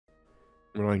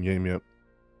We're not in game yet.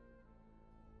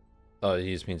 Oh,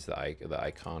 he just means the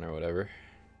icon or whatever.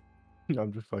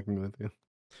 I'm just fucking with you.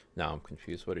 Now I'm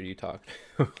confused. What are you talking?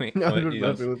 Wait, I'm what? just You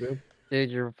messing with you.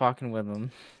 Dude, you're fucking with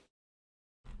him.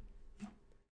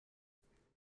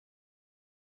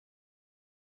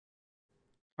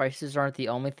 Prices aren't the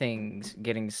only things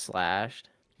getting slashed.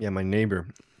 Yeah, my neighbor.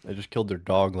 I just killed their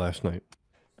dog last night.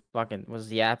 Fucking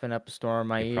was yapping up a storm in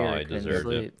my He ear. probably Couldn't deserved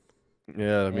it. sleep.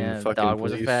 Yeah, I mean, Yeah, the the fucking dog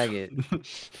was a police.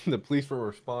 faggot. The police were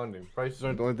responding. Prices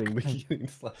aren't the only thing we getting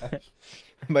slashed.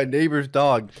 My neighbor's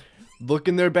dog. Look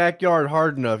in their backyard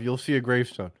hard enough, you'll see a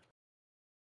gravestone.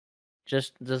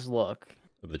 Just look.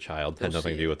 The child You'll had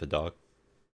nothing to see do it. with the dog.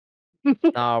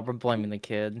 No, we're blaming the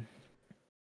kid.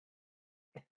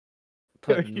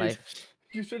 Put the knife.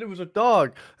 You said it was a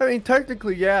dog. I mean,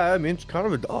 technically, yeah. I mean, it's kind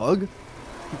of a dog.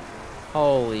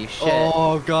 Holy shit.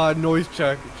 Oh god, noise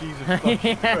check. Jesus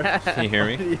fucking Christ. Can you hear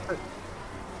me?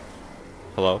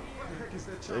 Hello?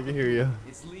 I can hear you.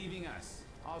 It's leaving us.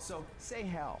 Also, say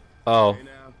hell. Oh.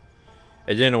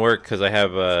 It didn't work because I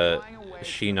have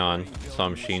Sheen on, so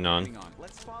I'm Sheen on.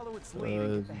 Let's follow its lead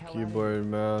and get the hell out of Keyboard,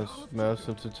 mouse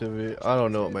sensitivity. I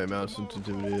don't know what my mouse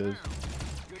sensitivity is. here.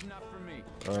 Good enough for me.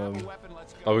 Grab a weapon,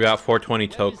 let's go. Oh, we got 420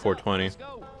 toke, 420.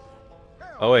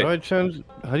 Oh How wait, do I change?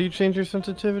 How do you change your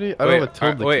sensitivity? I don't have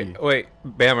a tilde key. wait,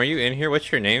 Bam, are you in here?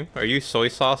 What's your name? Are you soy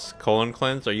sauce colon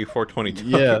cleanse? Are you 420 toke?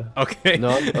 Yeah. Okay. No,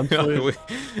 I'm soy.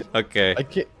 Okay.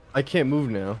 I can't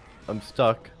move now. I'm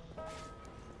stuck.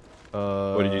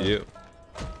 What did you do?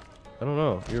 I don't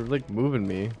know. You're like moving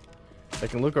me. I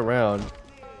can look around.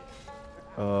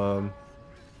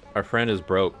 Our friend is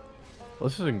broke. Well,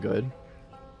 this isn't good.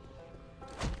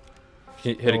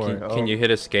 Can you hit, Don't worry, can you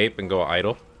hit escape and go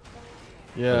idle?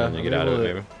 Yeah. And then you get out of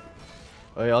it, maybe.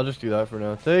 Oh yeah, I'll just do that for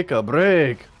now. Take a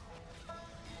break.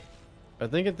 I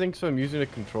think it thinks I'm using a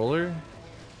controller.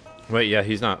 Wait, yeah,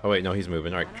 he's not. Oh wait, no, he's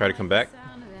moving. All right, try to come back.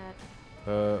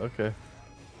 Okay.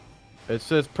 It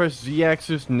says press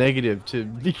Z-axis negative to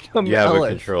become You have LS. a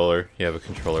controller. You have a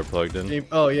controller plugged in.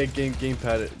 Oh yeah,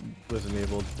 gamepad was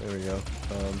enabled. There we go.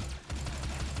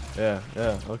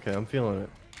 Yeah. Okay, I'm feeling it.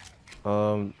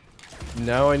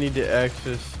 Now I need to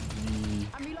access the.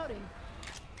 I'm reloading.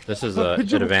 This is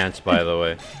advanced, by the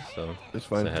way. So It's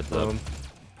fine. just a heads up.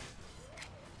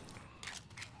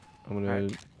 I'm gonna.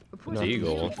 Reports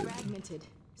Deagle. are fragmented. Oh,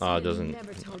 it Someone doesn't-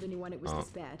 never told anyone it was this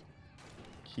bad.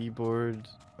 Keyboard.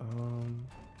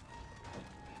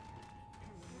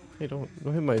 Hey, don't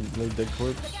hit my dead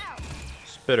corpse.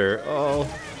 Spitter. Oh.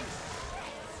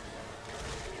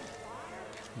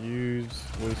 Use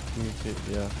voice communicate.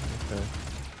 Yeah. Okay.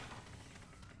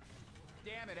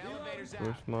 Damn it, elevator's out.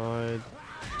 Voice mod.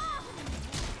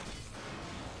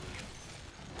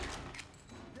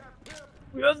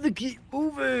 We have to keep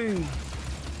moving.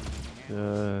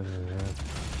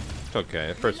 It's okay.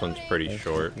 The first one's pretty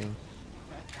short.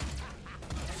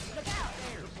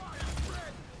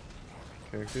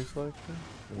 Character selection?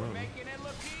 We're making it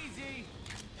look easy.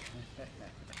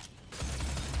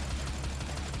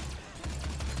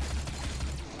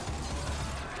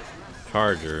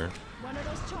 Charger. One of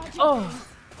those charging Oh. things.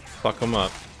 Fuck him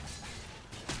up.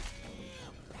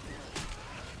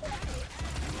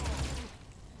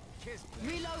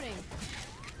 Reloading.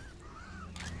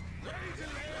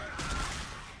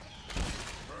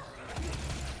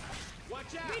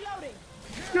 Watch out. Reloading.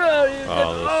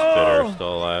 Oh, the spitter's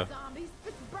still alive. Zombies.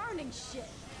 It's burning shit.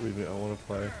 Wait a minute, I want to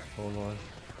play. Hold on.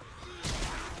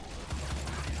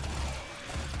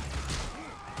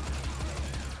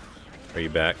 Are you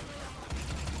back?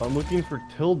 I'm looking for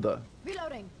tilde.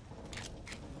 Reloading.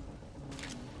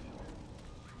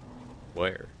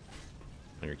 Where?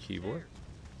 On your keyboard?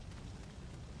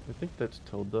 I think that's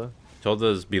tilde.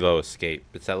 Tilda's below escape.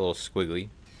 It's that little squiggly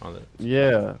on the.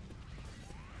 Yeah.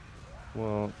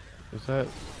 Well, is that?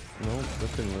 No,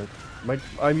 that didn't work.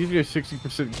 I'm using a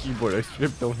 60% keyboard. I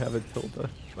straight don't have a tilde.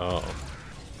 Oh.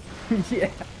 Yeah.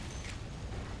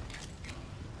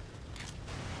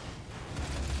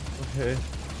 Okay.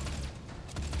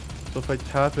 So if I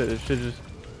tap it, it should just.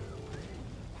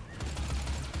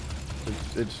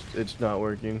 It's not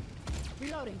working.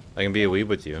 Reloading. I can be a weeb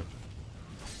with you.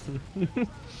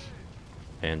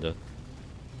 Panda.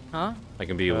 Huh? I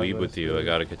can be a weeb with you. I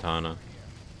got a katana.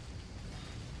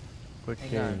 Quick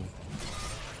Hang on. game.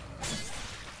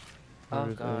 Oh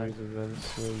Service god. enemies,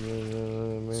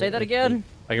 events, Say that again.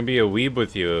 I can be a weeb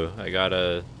with you. I got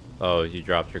a. Oh, you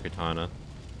dropped your katana.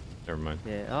 Never mind.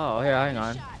 Yeah. Oh, here, hang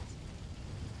on. Shot.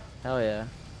 Hell yeah.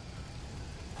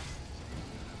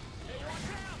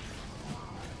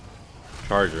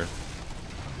 Charger.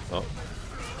 Oh.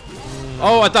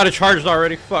 Oh, I thought it charged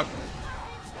already. Fuck.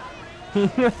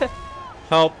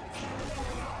 Help!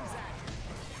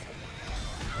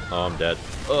 Oh, I'm dead.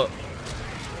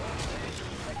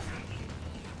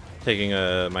 Taking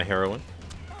my heroin.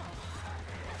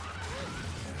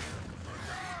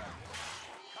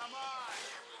 Come on.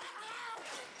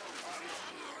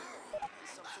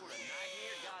 Some sort of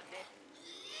nightmare, goddamn.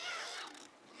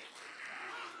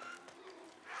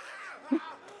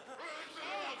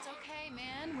 Hey, it's okay,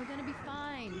 man. We're gonna be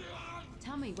fine.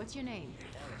 Tell me, what's your name?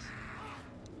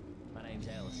 My name's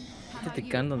Alice. How Get about the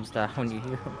you? Gundam style when you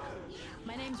hear him.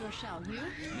 My name's Rochelle. You?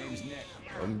 Name's Nick.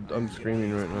 I'm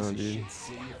screaming right now, dude.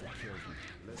 City if it kills me.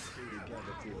 Let's stay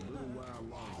together for a little while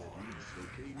longer,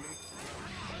 dudes.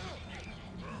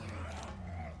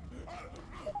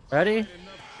 Okay, Nick? Ready?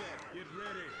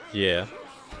 Yeah.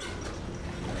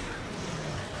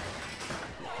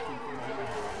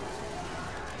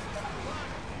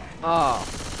 Oh.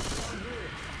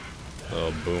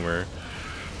 Oh, boomer.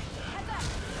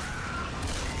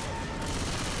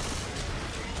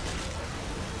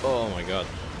 Oh my god.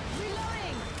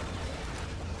 Reloading.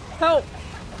 Help!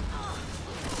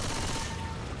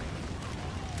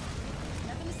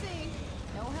 Nothing to see.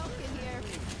 No help in here.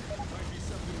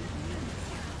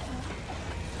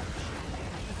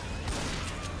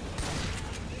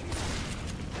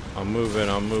 I'm moving,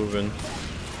 I'm moving.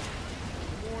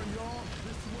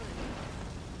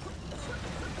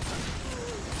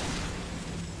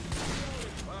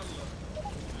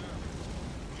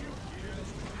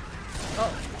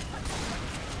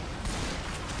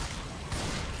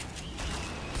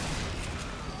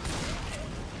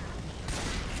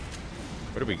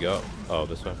 Where do we go? Oh,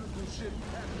 this way.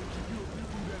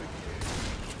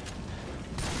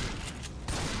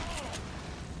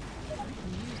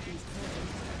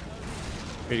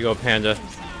 Here you go, Panda.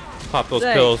 Pop those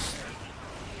Thanks. pills.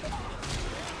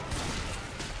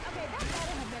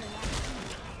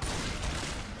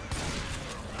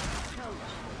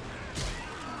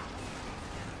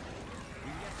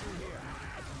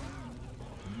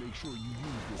 Make sure you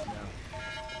use this now.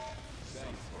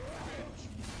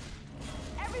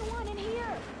 Everyone in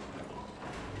here.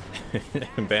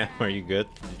 Bam, are you good?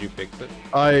 Did you fix it?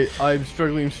 I'm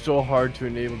struggling so hard to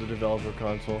enable the developer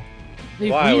console. Why?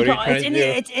 What are you trying to do?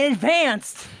 It's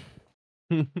advanced.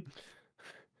 I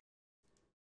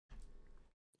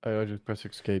just press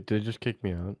escape. Did it just kick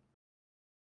me out?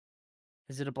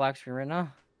 Is it a black screen right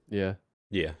now? Yeah.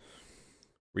 Yeah.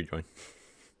 Rejoin.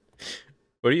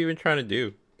 What are you even trying to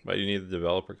do? Why do you need the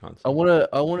developer console?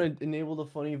 I wanna enable the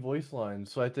funny voice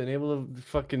lines, so I have to enable the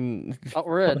fucking. Oh,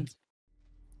 we're in.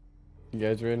 You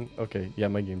guys are in? Okay, yeah,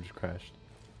 my game just crashed.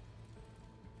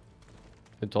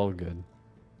 It's all good.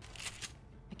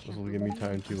 I This can't will give me believe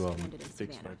time you to landed in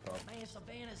fix my Savannah. problem. Man,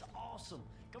 Savannah's awesome.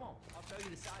 Come on, I'll show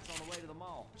you the sights on the way to the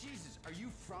mall. Jesus, are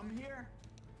you from here?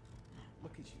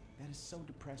 Look at you. That is so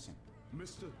depressing.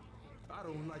 Mister, I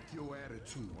don't like your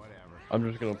attitude. Whatever. I'm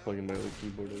just gonna plug in my other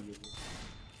keyboard. I guess.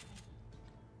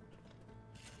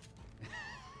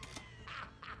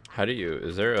 How do you...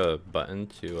 Is there a button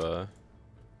to,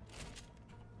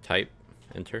 type?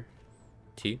 Enter?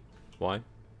 T? Y?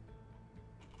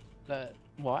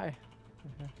 Why?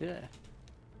 Yeah.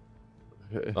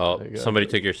 Oh, I got somebody it.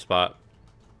 took your spot.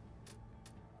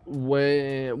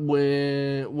 When.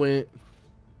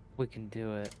 We can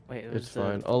do it. Wait, it It's was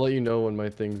fine. I'll let you know when my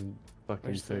thing's fucking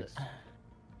Where's the- fixed.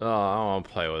 Oh, I don't want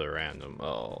to play with a random.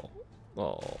 Oh.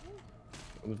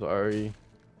 I'm sorry.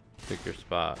 Took your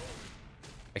spot.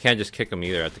 I can't just kick him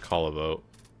either. I have to call a vote.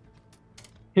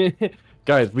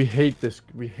 Guys, we hate this.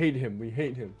 We hate him. We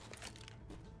hate him.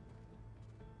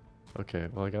 Okay,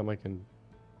 well, I got my con.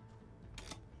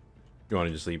 You want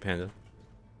to just leave, Panda?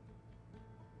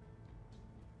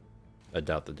 I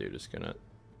doubt the dude is gonna...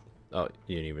 Oh,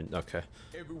 you didn't even... Okay.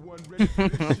 Everyone ready for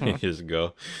this? You just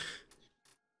go.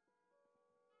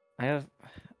 I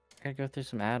gotta go through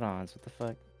some add-ons. What the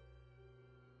fuck?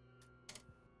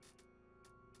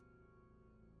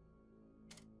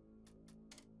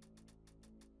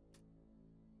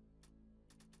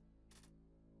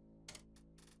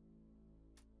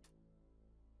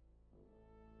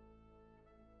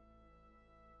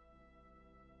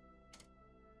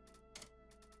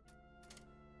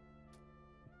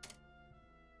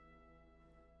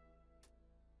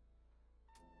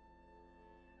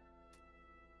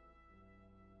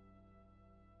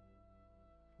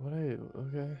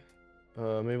 Okay.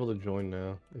 I'm able to join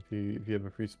now. If you have a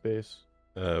free space.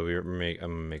 I'm gonna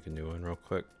make a new one real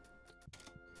quick.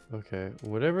 Okay.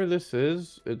 Whatever this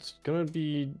is, it's gonna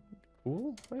be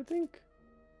cool. I think.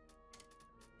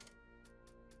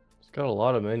 It's got a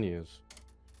lot of menus.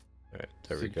 All right,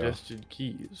 there we go. Suggested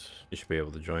keys. You should be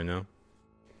able to join now.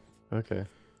 Okay.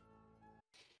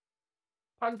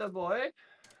 Panda boy.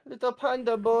 Little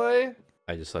panda boy.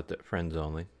 I just left it friends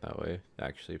only. That way,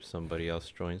 actually, if somebody else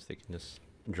joins, they can just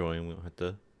join. We don't have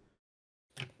to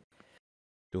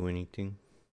do anything.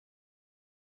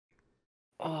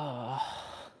 Oh,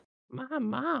 My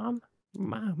mom.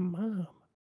 My mom.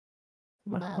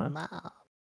 My mom.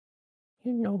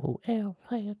 You know who else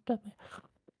had me.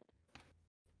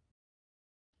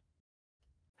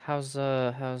 how's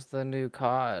the new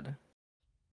COD?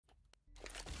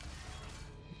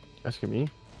 Asking me?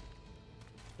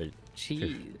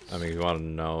 Jeez. I mean, you want to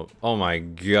know? Oh my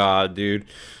god, dude!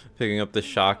 Picking up the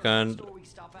shotgun,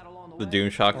 the Doom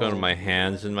shotgun, with my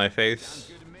hands in my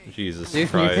face. Jesus Dude,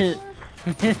 Christ!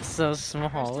 it's so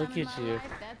small. Look at you.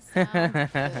 That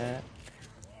sounds good.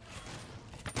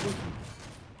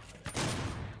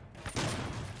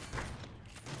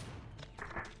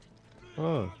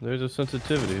 Oh, there's a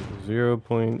sensitivity.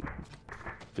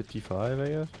 0.55, I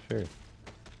guess? Sure.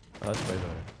 Oh, that's way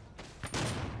better.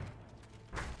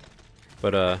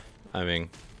 But I mean,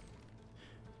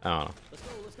 I don't know.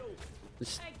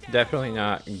 It's definitely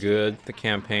not good, the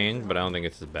campaign, but I don't think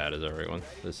it's as bad as everyone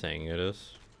is saying it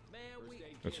is.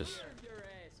 It's just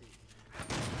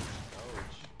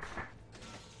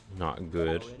not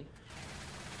good.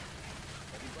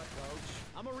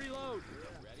 I'm a reload.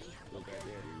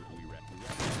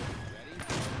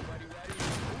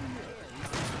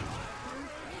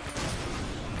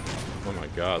 Oh my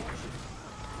god.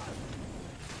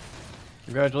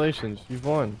 Congratulations, you've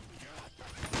won.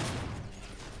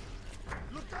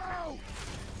 Look out!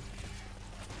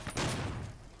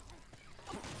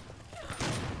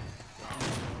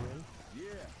 Yeah.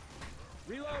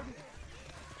 Reload.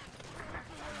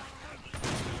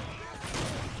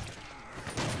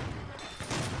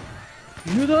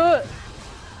 You the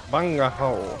banga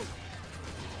ho.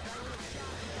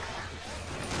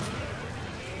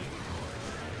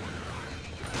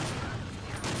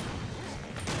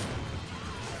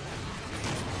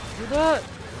 Do that.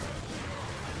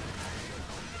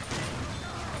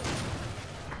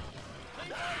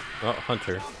 Oh,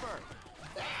 Hunter.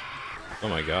 Oh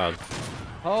my god.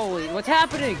 Holy, what's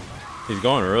happening? He's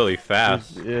going really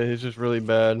fast. Yeah, he's just really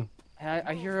bad.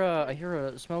 I hear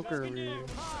a smoker over here.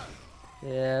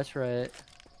 Yeah, that's right.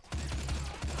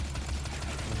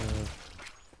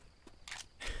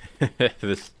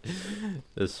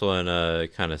 This one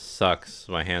kind of sucks.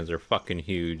 My hands are fucking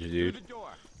huge, dude.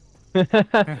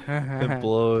 It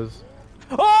blows.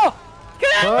 Oh!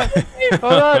 Get out! What?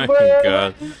 Hold Oh on, my boy.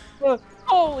 god.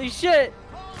 Holy shit!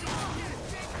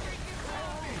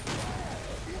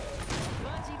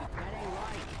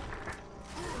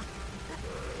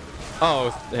 Oh,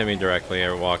 it hit me directly.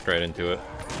 I walked right into it.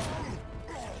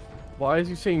 Why is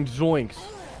he saying zoinks?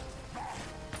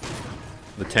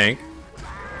 The tank?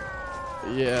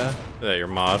 Yeah. Is that your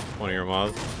mod? One of your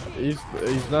mods? He's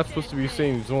not supposed to be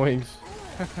saying zoinks.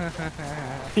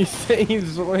 He's saying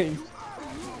zoinks.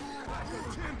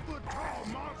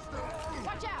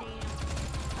 Watch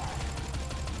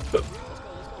out!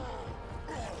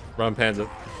 Run, Panda.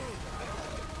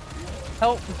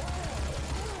 Help!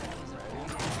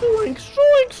 Zoinks,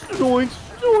 zoinks, zoinks,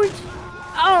 zoinks.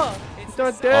 Oh! He's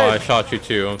not Oh, I dead. shot you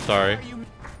too. I'm sorry.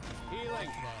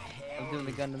 I'm doing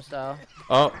the Gundam style.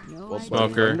 Oh, No, I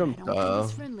smoker. don't think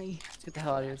it's friendly. Let's get the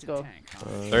hell out of here. Let's go.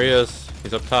 There he is.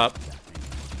 He's up top.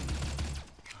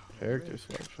 Character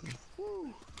selection.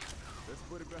 Let's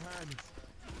put it behind us.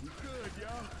 We good,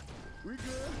 y'all. We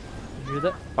good. You hear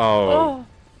that? Oh.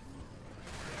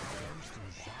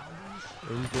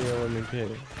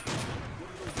 NJLMK.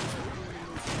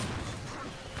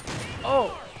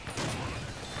 Oh!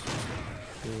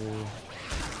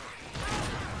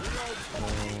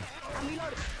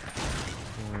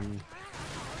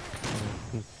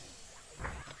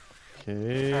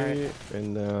 Okay, Alright.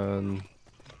 and then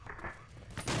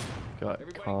got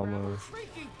comma.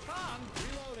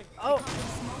 Oh!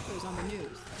 Smokers on the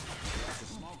news.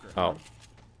 Oh.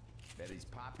 Bet he's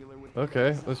popular with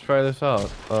Okay, let's try this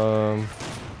out. Oh,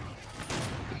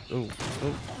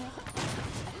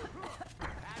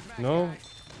 no.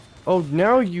 Oh,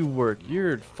 now you work.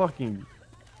 You're fucking.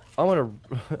 I wanna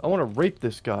rape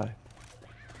this guy.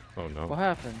 Oh What no.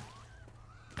 happened?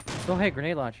 Oh, hey,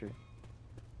 grenade launcher.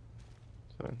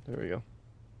 So there we go.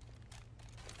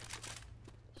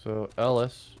 So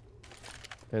Ellis,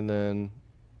 and then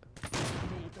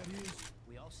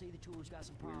We all see the tool's got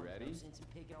some problems. ready? No sense in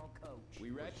picking on Coach. We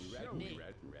ready? Nick.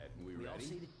 We We all ready?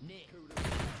 see the Nick.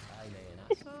 Hey man,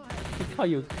 I saw how you Call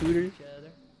you a cooter. each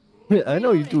other. I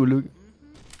know you do, Luke. I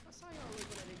saw y'all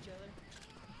looking at each other.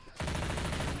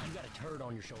 You got a turd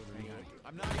on your shoulder, Nick.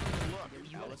 I'm not even gonna look.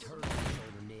 You got a turd on your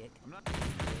shoulder, Nick. I'm not.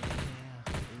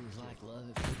 Yeah, it was like love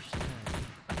at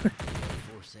Is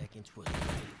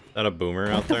that a boomer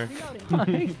out there?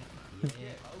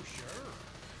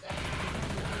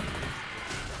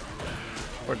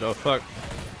 What the fuck?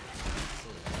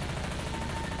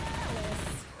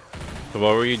 So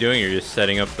what were you doing? You're just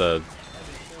setting up the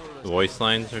voice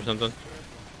lines or something?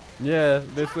 Yeah,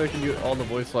 basically I can do all the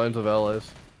voice lines of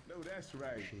Alice. No, that's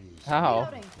right. How?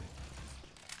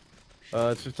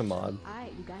 It's just a mod.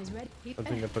 Alright, you guys ready? I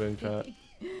think I put it in chat.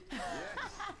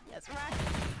 That's right.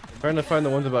 Trying to find the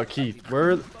ones about Keith.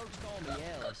 Where? Folks call me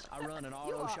Ellis. I run an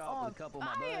auto shop with a couple of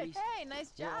my buddies. Hey,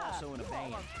 nice We're job. also in a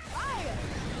band. Fire.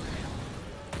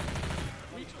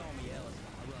 Folks call me Ellis.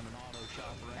 I run an auto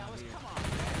shop around here. Come on.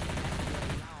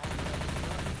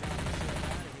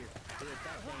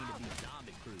 That thing to be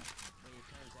zombie proof. Well, it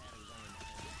turns out it was only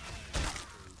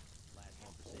last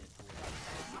 1%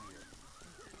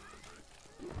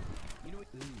 You know what?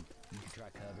 Ooh, you can try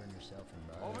covering yourself in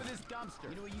mud. Over this dumpster.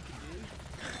 You know what you can do?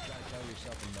 Try to cover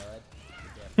yourself in mud.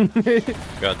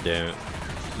 God damn it.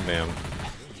 Ma'am.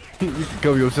 You can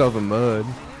cover yourself in mud.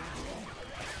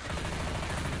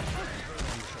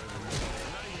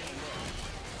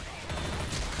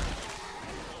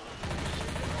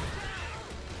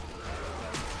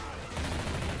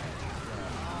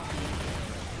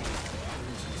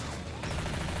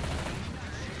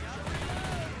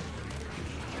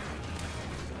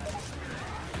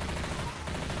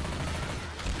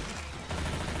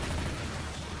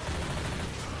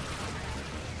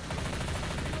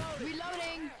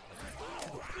 Reloading.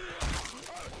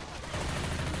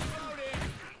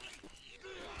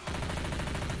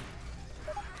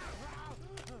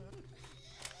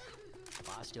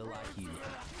 I still like you.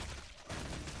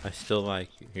 I still like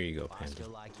you. Here you go, I Panda. still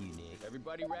like you, Nick.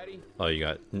 Everybody ready? Oh, you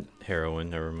got heroin.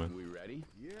 Never mind. We ready?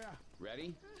 Yeah.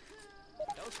 Ready?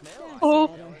 Don't smell like Oh.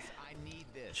 it, Ellis. I need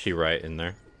this. Is she right in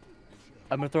there?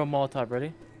 I'm gonna throw a Molotov.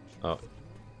 Ready? Oh.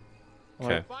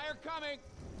 Alright. Okay. Fire coming.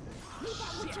 Leave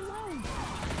that witch alone.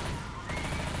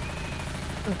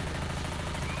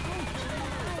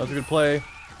 That was a good play.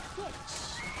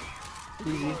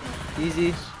 Easy.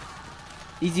 Easy.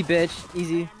 Easy, bitch.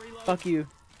 Easy. Fuck you.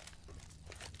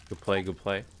 Good play. Good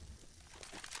play.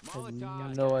 I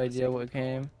have no idea what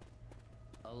came.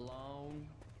 Alone.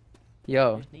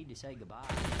 Yo, Just need to say goodbye.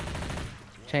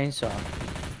 chainsaw.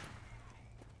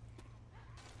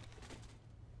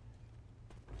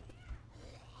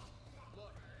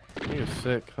 I think it's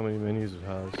sick how many menus it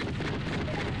has.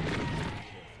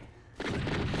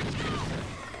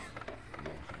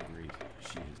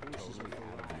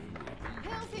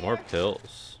 More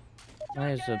pills.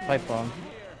 There's a pipe bomb.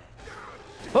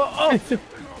 Oh!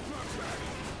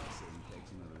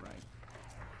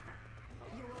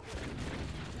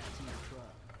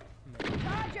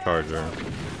 Charger.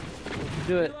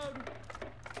 Do it.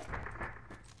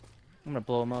 I'm gonna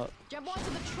blow him up. Jump onto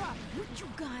the truck. Would you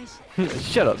guys?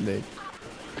 Shut up, Nick.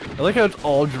 I like how it's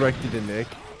all directed at Nick.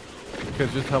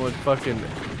 Because just how much fucking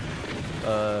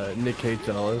Nick hates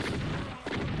Alice.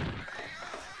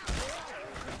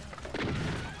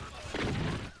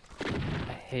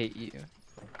 I hate you.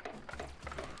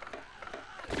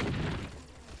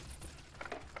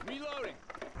 Reloading.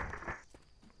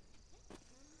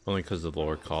 Only because the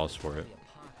lower cost for it.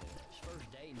 Apocalypse. First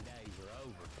dating days are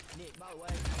over. Nick, by the way,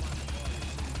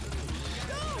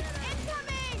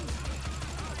 Incoming!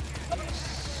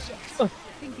 I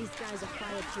think these guys are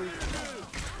fireproof.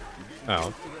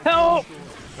 Ow. Help!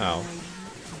 Ow.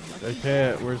 I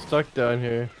can't. We're stuck down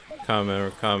here. Coming.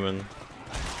 We're coming.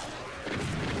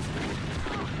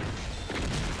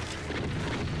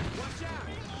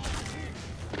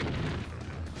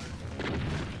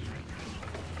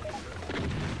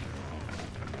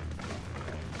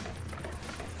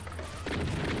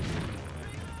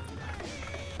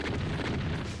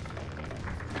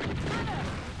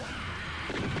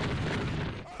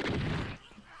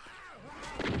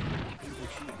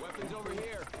 Weapons over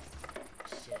here.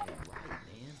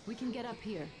 We can get up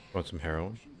here. Want some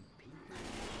heroin?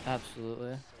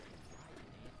 Absolutely.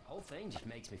 whole thing just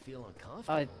makes me feel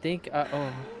uncomfortable. I think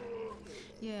oh,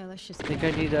 Yeah, let's just. I think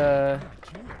I need a I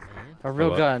can't, man. real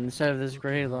what? gun instead of this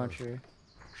grenade launcher.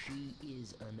 She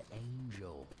is an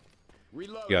angel.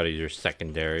 Reload. You gotta use your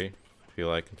secondary, if you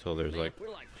like, until there's like We're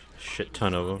like a shit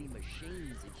ton of zombie them.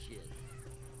 machines and shit.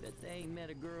 Bet they ain't met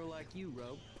a girl like you,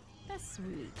 Rope. That's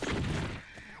sweet.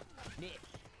 Nick,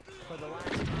 for the last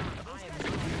time, I am not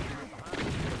leaving it behind.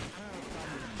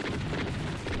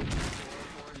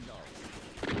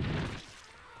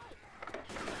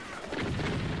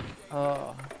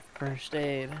 Oh, first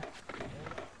aid.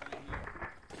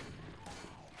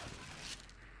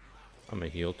 I'm gonna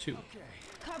heal too.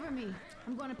 Cover for me.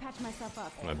 I'm going to patch myself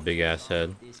up. My big ass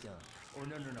head. This gun. Or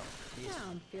no. This. Yeah,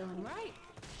 I'm feeling right.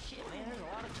 Shit, man, there's a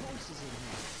lot of choices in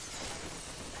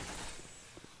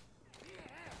here.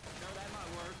 No, that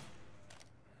might work.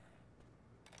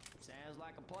 Sounds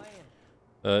like a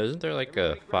plan. Isn't there like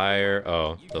a fire?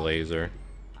 Oh, the laser.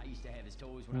 I used to have his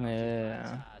toys when I was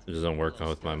Yeah. It doesn't work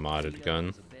with my modded gun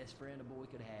was the best friend a boy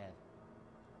could have.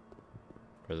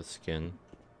 for the skin.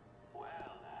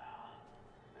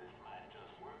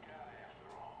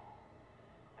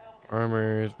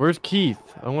 Armors. Where's Keith?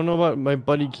 I want to know about my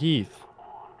buddy Keith.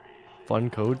 Fun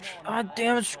coach. God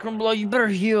damn it, Scrumblow, you better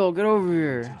heal. Get over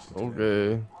here.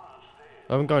 Okay.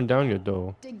 I haven't gone down yet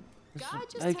though. Did This God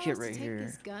is just a tell kid us right to take here.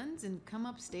 these guns and come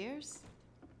upstairs?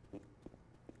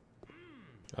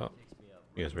 Oh,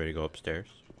 you guys ready to go upstairs?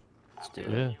 Let's do it.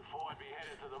 Yeah.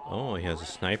 Oh, he has a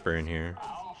sniper in here.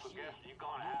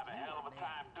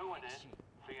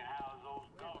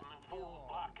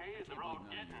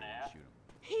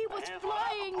 He was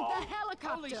flying the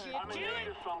helicopter.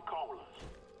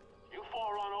 You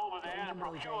four run over there and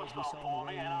procure some for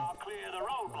me, and I'll clear the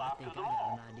roadblock to the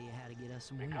mall. An idea how to get us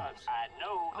some wings. Because I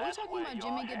know Are we that's talking where about you're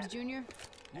Jimmy Gibbs headed. Jr.?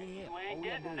 Yeah, You all ain't we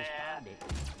gotta getting do is there find it,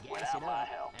 gas without it my up,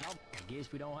 help. and I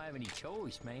guess we don't have any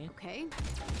choice, man. Okay.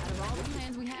 Out of all the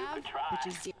plans we have, try. which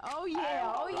is oh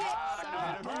yeah, oh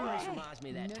yeah. This So, reminds me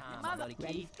of that no, time my mother- buddy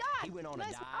ready, Keith, start. he went on a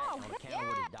Let's- diet oh, on account of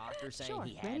what his doctor saying Sure,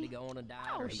 he had ready? to go on a diet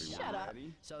Oh, or he shut up.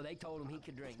 died. So they told him he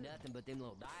could drink nothing but them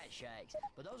little diet shakes.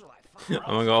 But those are like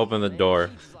I'm gonna go open the door.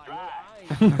 Keith's like, "Look,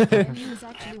 I ain't and this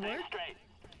actually work? Straight.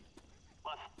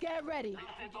 Get ready.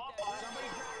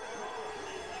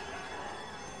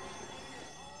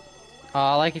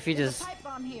 I like if you There's just a pipe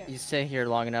bomb here. you stay here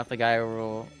long enough, the guy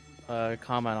will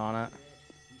comment on it.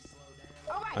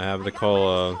 All right, I have the got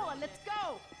cola. my cola. Let's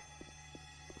go.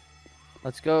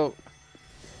 Let's go.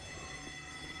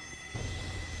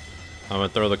 I'm gonna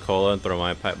throw the cola and throw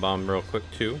my pipe bomb real quick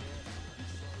too.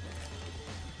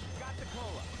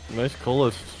 Nice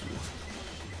colas.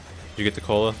 Did you get the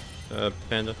cola,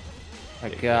 Panda? I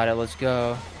got it. Let's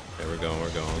go. Okay, we're going, we're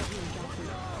going.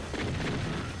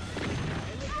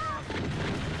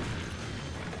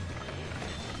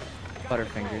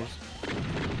 Butterfingers.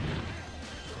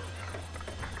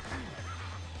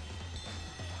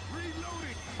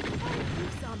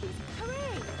 Zombies.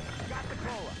 Hooray.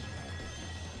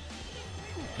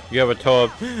 You have a toe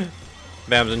up.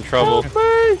 Bam's in trouble.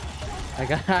 I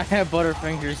have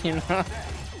Butterfingers, you know.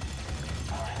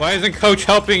 Why isn't Coach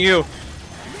helping you?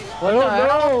 What the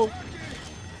hell?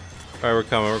 Alright, we're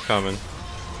coming, we're coming.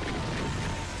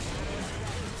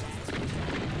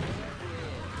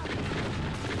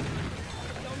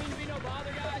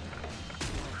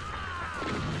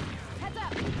 Heads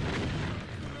up.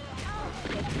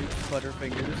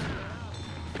 Butterfingers.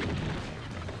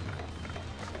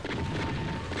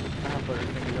 Ah,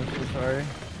 Butterfingers, I'm so sorry.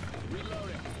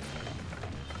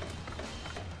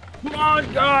 Come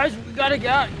on, guys, we gotta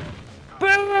get.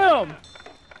 Boom!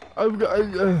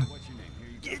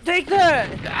 Take that!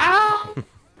 Ow!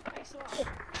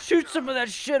 Shoot some of that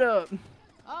shit up!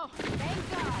 Oh,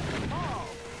 thank God. Oh.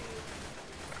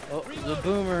 Oh, the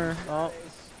boomer. Oh,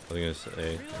 I was gonna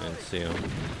say, I didn't see him.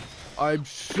 I'm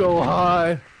so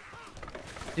high.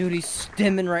 dude, he's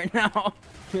stimming right now.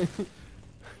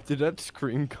 Did that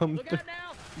scream come through?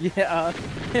 Yeah,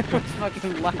 it was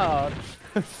fucking loud.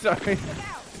 Sorry.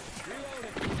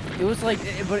 It was like,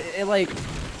 but it like,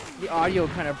 the audio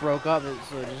kind of broke up,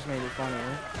 so it just made it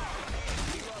funnier.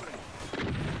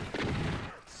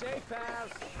 safe pass.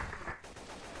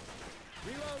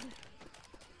 Reloading.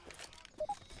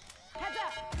 Heads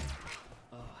up.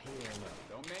 Oh, hell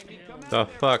no. Don't make me come out The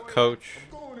there, fuck, boy. Coach?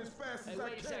 I'm going as fast Hey, as I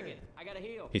wait a can. second. I gotta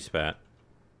heal. He spat.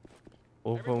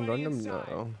 Open Gundam?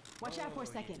 No. Watch out for a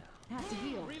second. I have to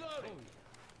heal. Reloading.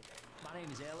 My name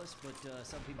is Ellis, but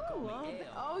some people call Oh, me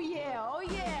L. oh yeah, oh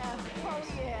yeah, oh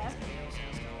yeah.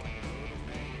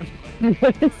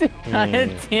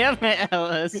 God damn it,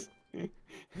 Ellis.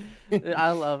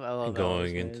 I love Going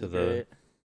Ellis, man. into He's the-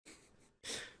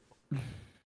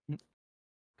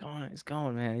 great. He's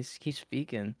going, man. He keeps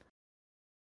speaking.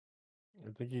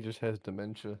 I think he just has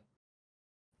dementia.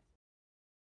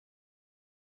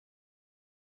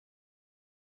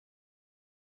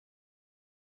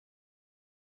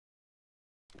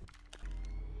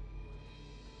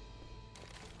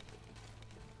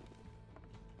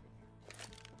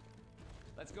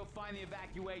 Let's go find the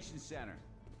evacuation center.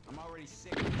 I'm already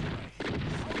sick of this place.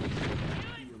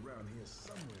 Be around here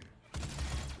somewhere.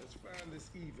 Let's find this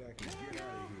evac and get out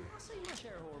of here. I see much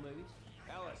horror movies.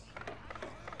 Ellis. I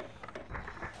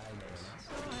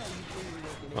saw how you two were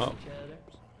looking at Oh. each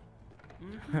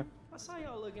other. I saw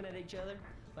y'all looking at each other.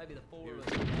 Maybe the four of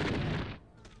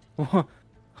us.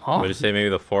 Huh? What did you say? Maybe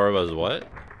the four of us what?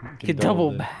 Could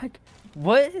double it. back?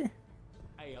 What?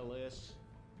 ALS.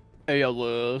 ALS. Yeah,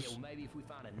 well, maybe if we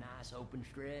find a nice open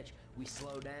stretch, we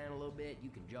slow down a little bit, you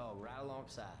can jog right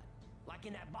alongside. Like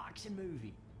in that boxing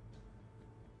movie.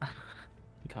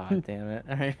 God damn it.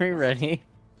 Alright, are you ready?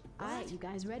 Alright, you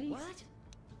guys ready? What?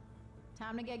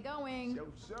 Time to get going.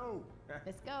 So.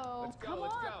 Let's go. Let's go, Come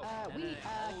let's on. go.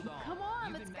 Hold on. Come on,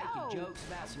 You've let's been go. making jokes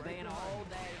about Savannah all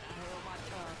day. I held my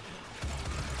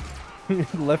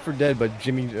tongue. Left for Dead, but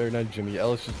Jimmy, or not Jimmy,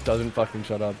 Ellis just doesn't fucking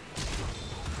shut up.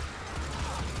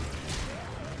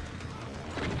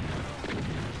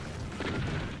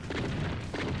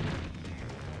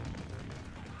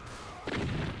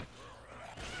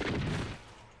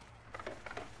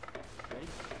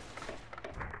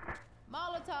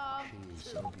 Molotov.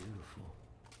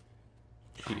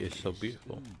 She is so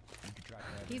beautiful.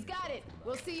 He's got it.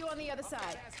 We'll see you on the other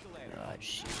side. God,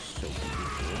 she's so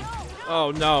beautiful.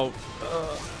 Oh no.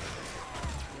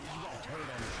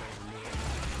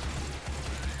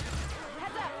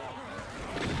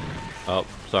 Oh,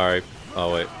 sorry.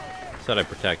 Oh wait. Said I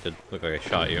protected. Looked like I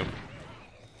shot you.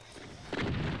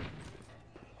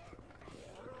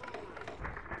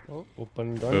 Oh,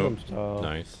 open Boom. Gundam style.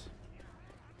 Nice.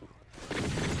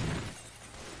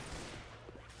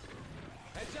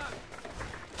 Heads up.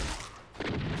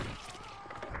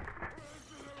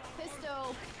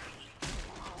 Pistol.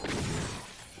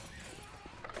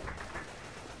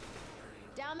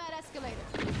 Down that escalator.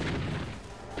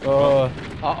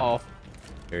 Uh-oh.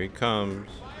 Here he comes.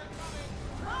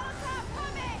 Molotov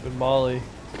coming. Good Molly.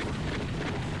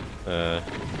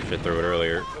 Should throw it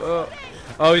earlier.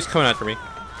 Oh, he's coming after me.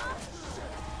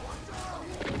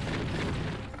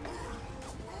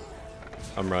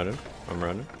 I'm running. I'm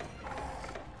running.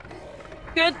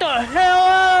 Get the hell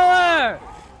out of there!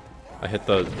 I hit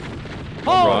the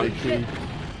Holy rock. shit!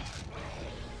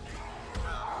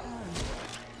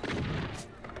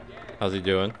 How's he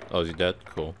doing? Oh, is he dead?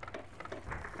 Cool.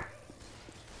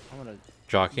 I'm gonna...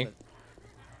 Jockey.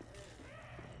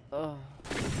 Oh.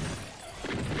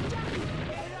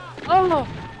 Oh!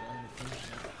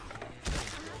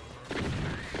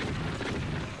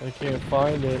 I can't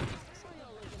find it.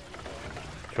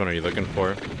 Which one are you looking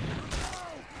for?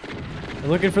 I'm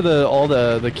looking for all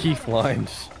the Keith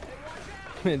lines.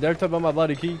 They're talking about my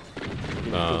bloody Keith.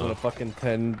 One of fucking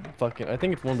 10 fucking. I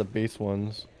think it's one of the base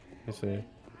ones. I see.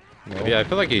 No. Yeah, I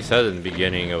feel like he said in the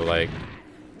beginning of like,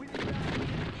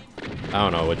 I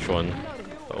don't know which one,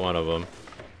 but one of them.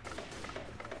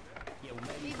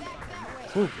 Be back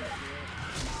that way. Ooh.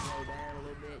 Slow down a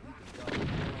little bit, you can jog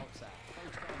right alongside.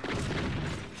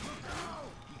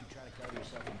 You can try to cover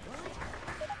yourself in front.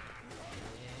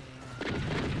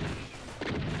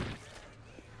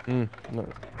 No.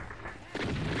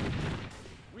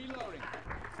 Reloading.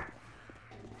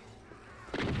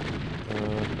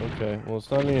 Okay. Well, it's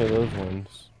not any of those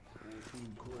ones.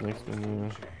 Next one,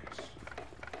 yeah.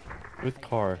 With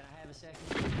car. Can I have a second?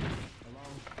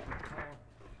 Along with the car?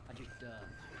 I just,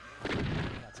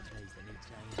 got some things that need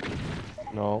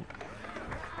changing. No.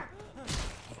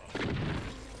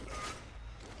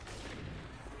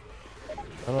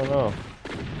 I don't know.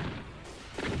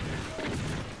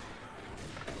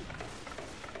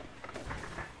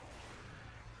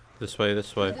 This way,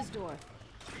 this way. This door.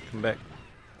 Come back.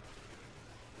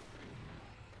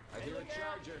 I hear a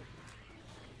charger.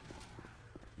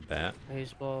 Bat.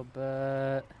 Baseball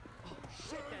bat.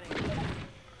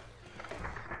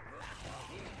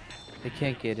 They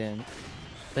can't get in.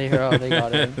 They got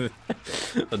in.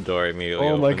 The door immediately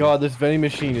Oh my opened. god, this vending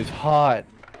machine is hot.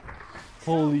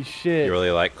 Holy shit. You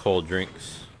really like cold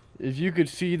drinks. If you could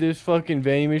see this fucking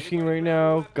vending machine right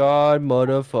now, god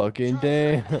motherfucking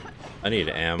damn. I need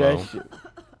ammo. That shit.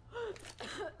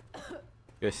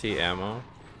 You guys see ammo?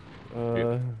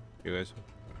 You guys?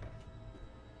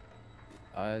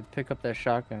 I pick up that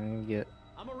shotgun and get.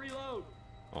 I'm a reload.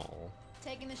 Oh.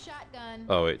 Taking the shotgun.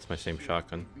 Oh wait, it's my same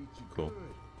shotgun. Cool.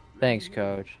 Thanks,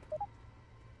 coach.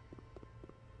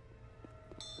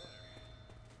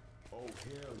 Oh,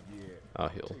 hell yeah. I'll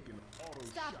heal. Taking an auto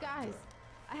Stop, shot. guys.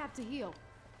 I have to heal.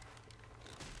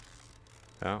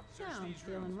 Yeah. Sounds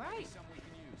feeling right.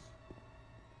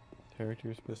 Character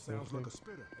That specific. sounds like a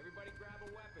spitter.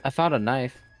 I found a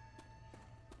knife.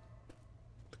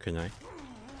 Good night.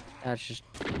 That's just.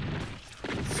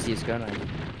 CSGO knife.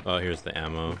 Oh, here's the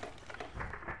ammo.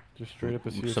 Just straight up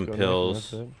a CS:GO Some knife and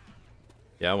pills. that's it.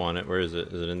 Yeah, I want it. Where is it?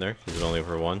 Is it in there? Is it only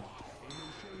for one?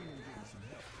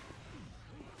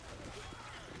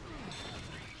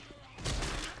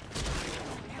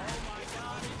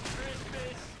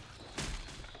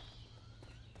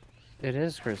 It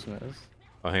is Christmas.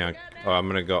 Oh, hang on. Oh, I'm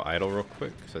gonna go idle real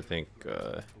quick because I think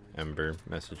Ember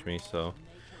messaged me, so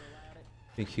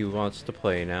I think he wants to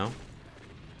play now.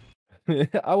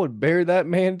 I would bury that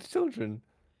man's children.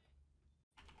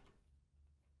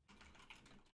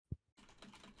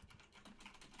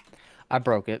 I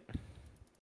broke it.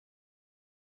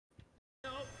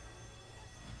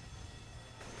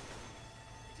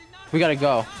 We gotta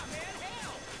go.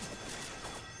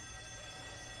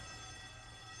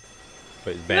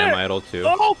 But is Bam idle too?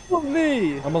 Oh, for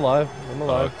me! I'm alive. I'm Oh,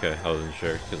 alive. okay, I wasn't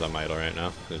sure because I'm idle right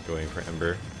now. Just waiting for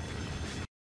Ember.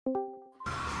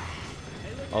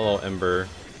 Hello, Ember.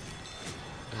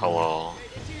 Hello.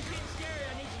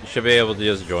 You should be able to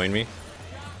just join me.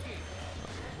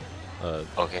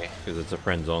 Okay. Because it's a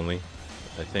friends only,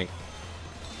 I think.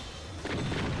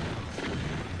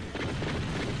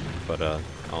 But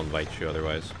I'll invite you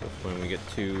otherwise when we get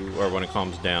to, or when it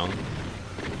calms down.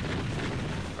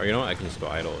 Or you know what? I can just go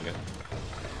idle again.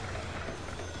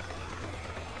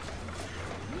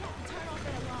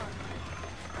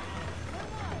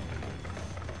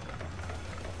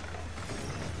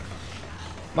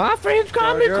 My friends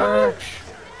call me Coach.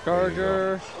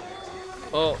 Charger.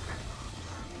 Oh.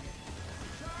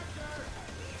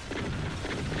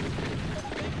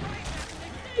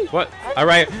 What?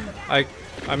 Alright. I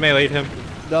meleeed him.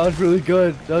 That was really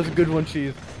good. That was a good one,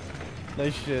 Chief.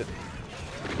 Nice shit.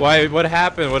 Why? What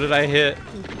happened? What did I hit?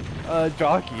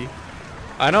 Jockey.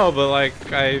 I know, but like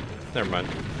never mind.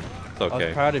 It's I okay.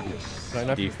 was proud of you. Can I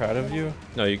not be Deep. proud of you?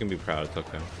 No, you can be proud. It's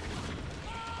okay.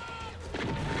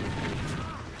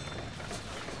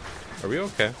 Are we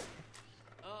okay?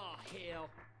 Oh, hell.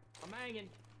 I'm hanging.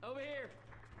 Over here.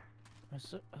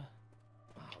 What's up? Oh,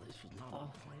 this was not my plan.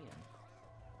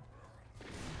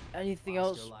 Anything I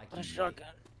else? still like A you, shotgun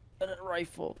and a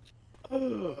rifle.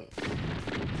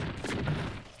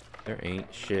 There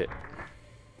ain't shit.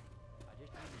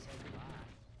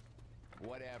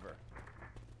 Whatever.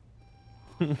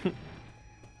 Hear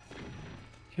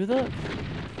that?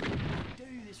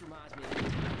 Dude, this reminds me of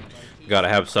that time I Gotta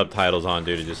have subtitles on,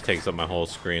 dude. It just takes up my whole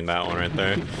screen. That one right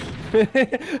there.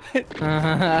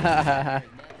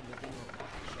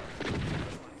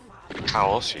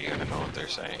 How else are you gonna know what they're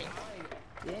saying?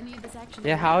 Did any of this actually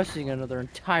Yeah, work? how is she gonna know their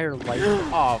entire life?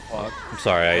 Oh fuck. I'm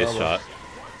sorry, I just shot.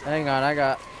 Hang on, I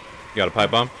got. You got a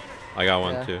pipe bomb? I got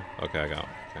one Yeah. too. Okay, I got one.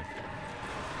 Okay.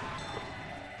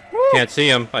 Can't see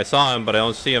him. I saw him, but I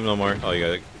don't see him no more. Oh, you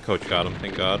got it. Coach got him.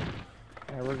 Thank God.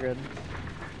 Yeah, we're good.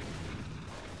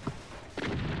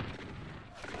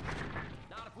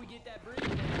 Not if we get that bridge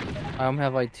down. I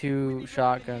have like 2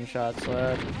 shotgun shots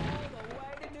left. All the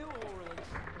way to New Orleans.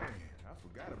 I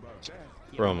forgot about that.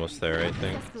 We're almost there, I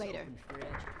think. Escalator. Fred,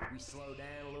 we slow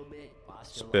down a little bit. I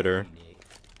still like Spitter. you, Nick.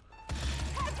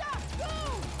 Heads up! Go!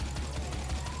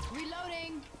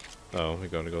 Reloading. Oh, we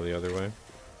gotta go the other way.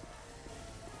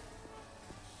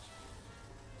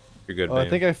 You're good, Oh, man. I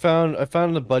think I found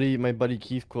my buddy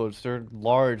Keith quotes. They're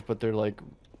large, but they're like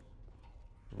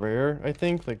rare. I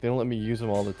think like they don't let me use them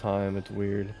all the time. It's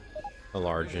weird. a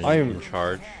large in, I am- in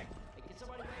charge.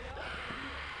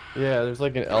 Yeah, there's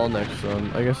like an L next to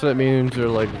them. I guess that means they're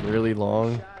like really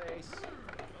long.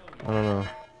 I don't know.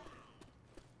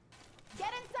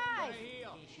 Get inside.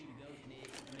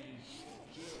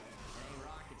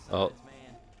 Oh,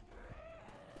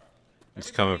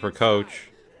 he's coming for Coach.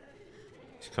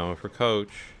 He's coming for Coach.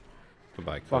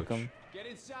 Goodbye, Coach. Fuck him. Get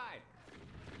inside.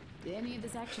 Did any of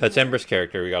this actually That's work? Ember's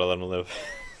character. We gotta let him live.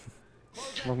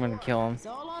 I'm gonna kill him. It's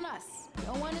all on us.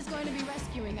 No one is going to be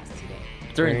rescuing us today.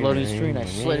 During loading screen, I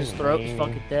slit his throat. He's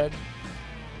fucking dead.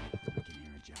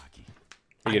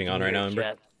 You getting on right now,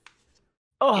 Ember?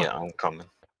 Oh, Yeah, I'm coming.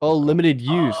 Oh, limited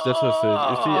use. That's what it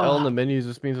says. You see L in the menus.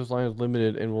 This means this line is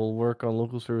limited and will work on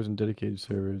local servers and dedicated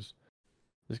servers.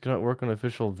 This cannot work on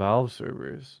official Valve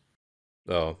servers.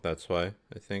 Oh, that's why,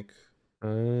 I think.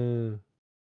 How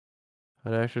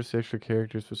to access the extra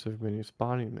character specific menu,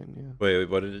 spotting menu. Wait,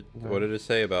 what did it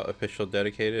say about official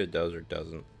dedicated? It does or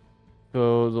doesn't?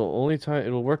 So the only time it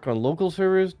will work on local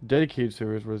servers, dedicated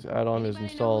servers, where this add-on is Anybody know who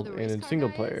installed, the and race in car single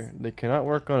guy player. is? They cannot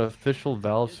work on official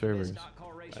Valve servers.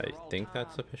 I think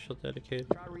that's official dedicated.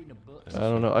 Try reading a book. I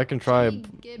don't know. I can try Gee,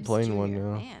 Gibbs playing one Jr.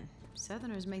 now. Man,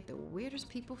 Southerners make the weirdest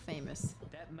people famous.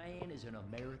 That man is an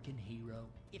American hero.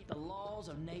 If the laws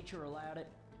of nature allowed it,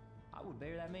 I would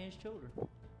bear that man's children.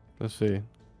 Let's see.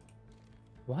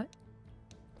 what?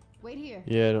 Wait here.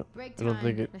 Yeah, Break I time. don't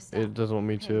think Let's stop. it doesn't want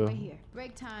me Okay, to. wait here.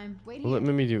 Break time. Wait Will here. it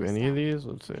let me do Let's any of stop. these?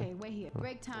 Let's see. Okay, wait here.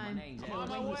 Break time. name's Okay, on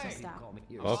my wait here. way. So stop.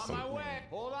 Welcome.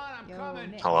 Hold on, I'm Yo,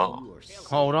 coming. Nick. Hello.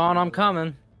 Hold on, I'm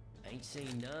coming. Ain't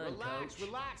seen none, Relax, Coach.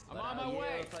 relax. I'm But on my I'll yell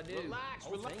way. if I do. Relax,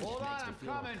 Whole relax. thing Hold just on, makes me I'm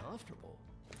feel coming. uncomfortable.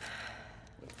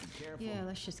 Be careful. Yeah,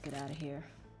 let's just get out of here.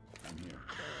 I'm here.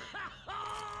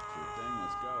 Sure thing,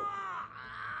 let's go.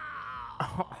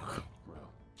 Bro.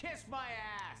 Kiss my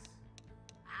ass.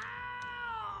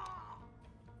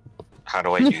 How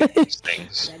do I do these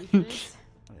things? Ready for this?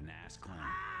 What an ass clown.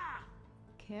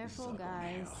 Careful,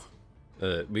 guys.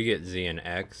 We get Z and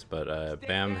X, but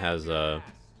Bam has a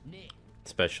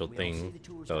special thing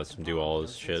that lets him do all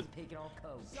his shit.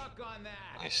 Suck on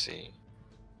that. I see.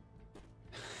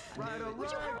 Right, all right.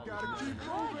 Gotta keep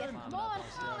moving. Come on,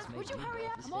 would you hurry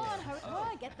up? Come on, hurry, come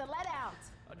on, get the lead out.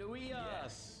 Do we,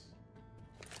 Yes.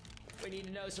 we need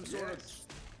to know some sort of Yes.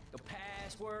 a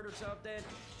password or something?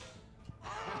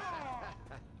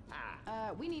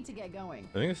 We need to get going.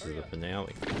 I think this is the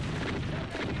finale.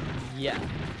 Yeah. Yeah,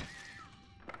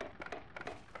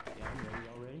 I'm ready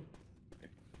already.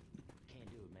 Can't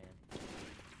do it, man.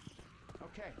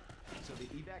 Okay. So the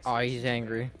evac. Oh, he's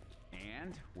angry.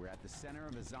 And we're at the center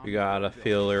of a zombie. You gotta village.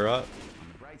 fill her up. On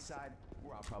the bright side,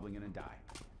 we're all probably gonna die.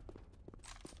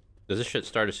 Does this shit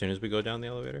start as soon as we go down the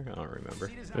elevator? I don't remember.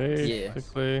 See this house?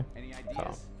 Basically. Any ideas?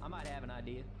 Oh. I might have an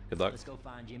idea. Good luck. Let's go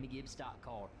find Jimmy Gibbs' stock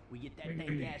car. We get that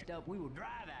thing gassed up, we will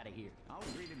drive out of here. I'll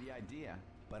agree to the idea,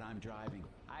 but I'm driving.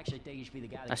 I actually think you should be the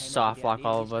guy that I came up soft with the lock idea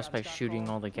all to of us drive by a stock shooting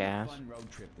car. all the gas. Fun road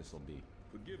trip this'll be.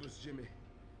 Forgive us, Jimmy,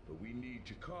 but we need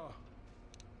your car.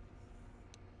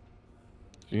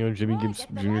 You know, Jimmy Come on, Gibbs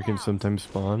get the Jr. lead can out. sometimes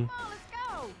spawn. Come on,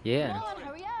 let's go. Yeah. Come on,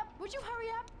 hurry up. Would you hurry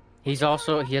up? He's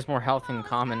also, he has more health in Let's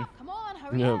common. go. Come on,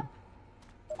 hurry Yeah. up.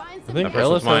 Find I some think That person's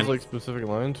Ellis has mine. like specific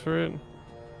lines for it.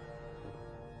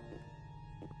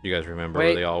 You guys remember Wait,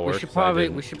 where they all work? we should 'Cause I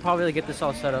probably didn't. get this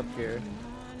all set up here.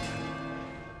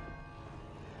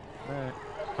 Alright.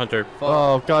 Hunter,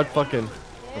 Oh god, fucking!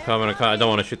 I'm coming. I don't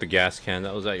want to shoot the gas can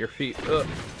that was at your feet. Ugh.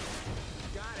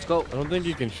 Let's go. I don't think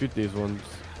you can shoot these ones.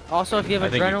 Also, if you have I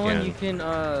think you adrenaline, can.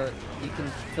 you can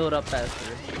fill it up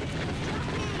faster.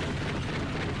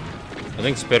 I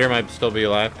think Spitter might still be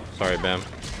alive. Sorry, Bam.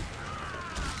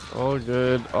 Oh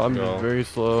good. Oh, I'm Go. very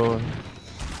slow.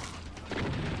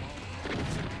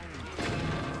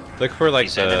 Look for like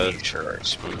These the enemies sure are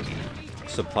spooky.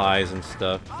 supplies and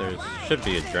stuff. There should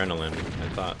be adrenaline. I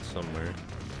thought somewhere.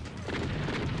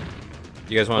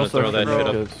 You guys want to Also, throw that shit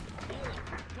up? kids.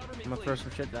 I'm gonna throw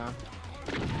some shit down.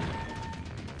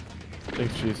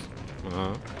 Thanks, cheese.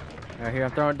 Alright, here,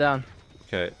 I'm throwing it down.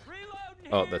 Okay.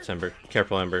 Oh, that's Ember.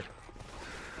 Careful, Ember.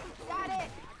 Got it.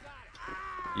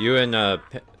 You and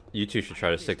you two should try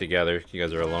to stick together. You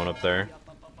guys are alone up there.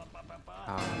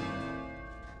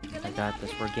 I got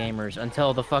this. We're gamers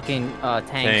until the fucking tank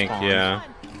Tank, spawns. yeah.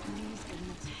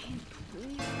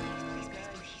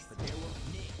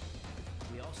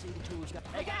 We all see the tools.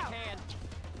 Hey, got a can.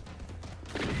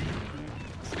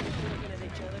 Looking at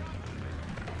each other.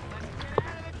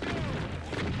 Got it.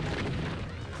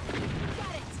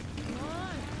 Come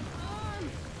on. Come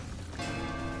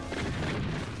on.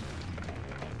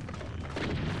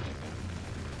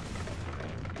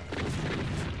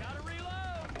 Gotta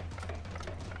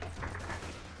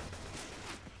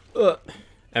reload.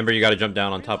 Ember, you gotta jump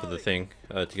down on top of the thing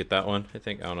to get that one. I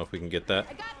think. I don't know if we can get that.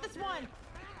 I got this one.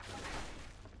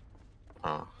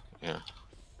 Oh, yeah.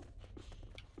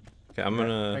 Okay, I'm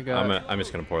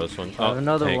just gonna pour this one. I have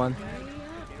another tank. one.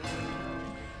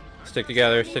 Stick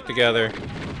together. Stick together.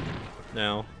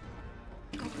 Now.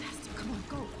 Go faster. Come on,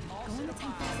 go. Go in the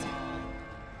tank faster.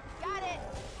 Got it.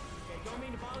 Don't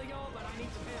mean to bother y'all, but I need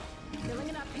some help. Filling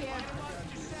it up here.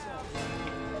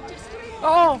 Just 3 more.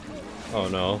 Oh! Oh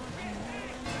no.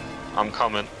 I'm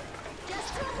coming.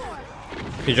 Just 2 more.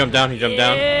 He jumped down. He jumped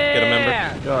down. Get him,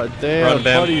 Ember. God damn, Run,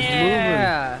 Bam. buddy's moving.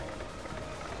 Yeah!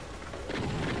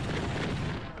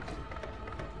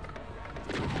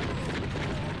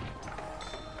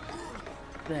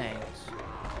 Thanks.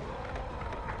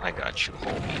 I got you,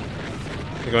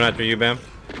 homie. They're going after you, Bam.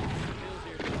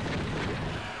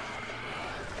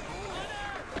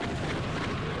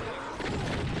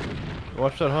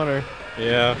 Watch that hunter.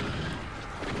 Yeah.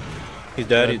 He's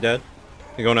dead. He's dead.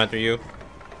 He's going after you.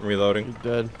 I'm reloading. He's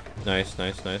dead. Nice,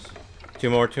 nice, nice. Two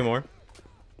more.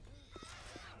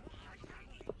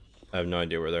 I have no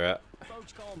idea where they're at.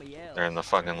 Folks call me L. They're in the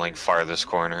fucking like farthest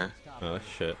corner. Oh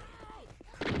shit.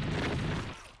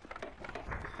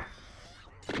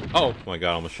 Oh my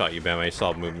god, I almost shot you, Bam. I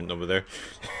saw movement over there.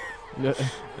 Yeah.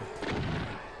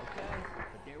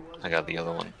 I got the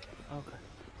other one. Okay.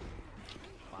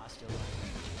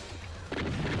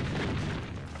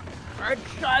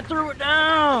 I threw it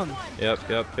down! Yep.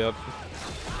 I cannot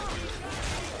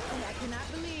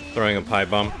believe. Throwing a pie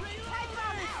bomb.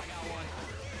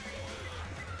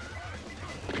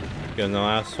 Getting the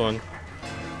last one.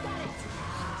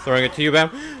 Throwing it to you, Bam.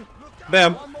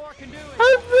 Bam.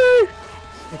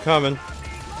 I'm coming.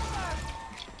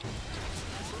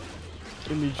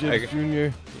 Give me Jibs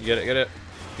Jr. Get it, get it.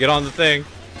 Get on the thing.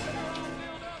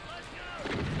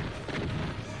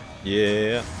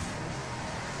 Yeah.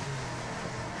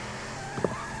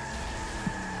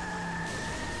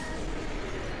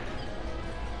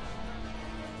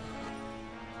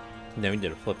 And then we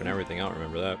did a flip and everything out,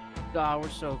 remember that? God, we're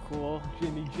so cool.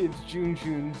 Jimmy Jibs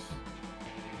Jr.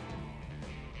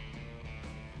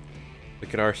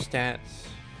 Look at our stats.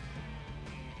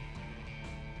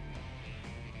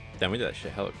 Damn, we did that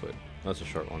shit hella quick. That's a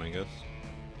short one, I guess.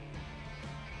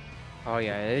 Oh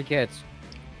yeah, it gets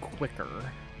quicker.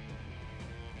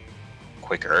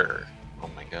 Quicker. Oh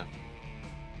my god.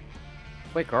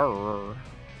 Quicker.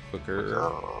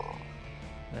 Quicker.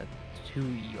 That's 2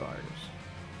 ERs.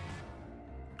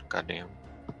 Goddamn.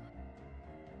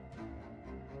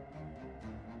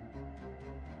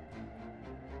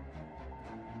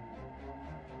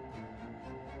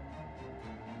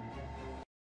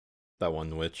 That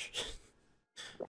one witch.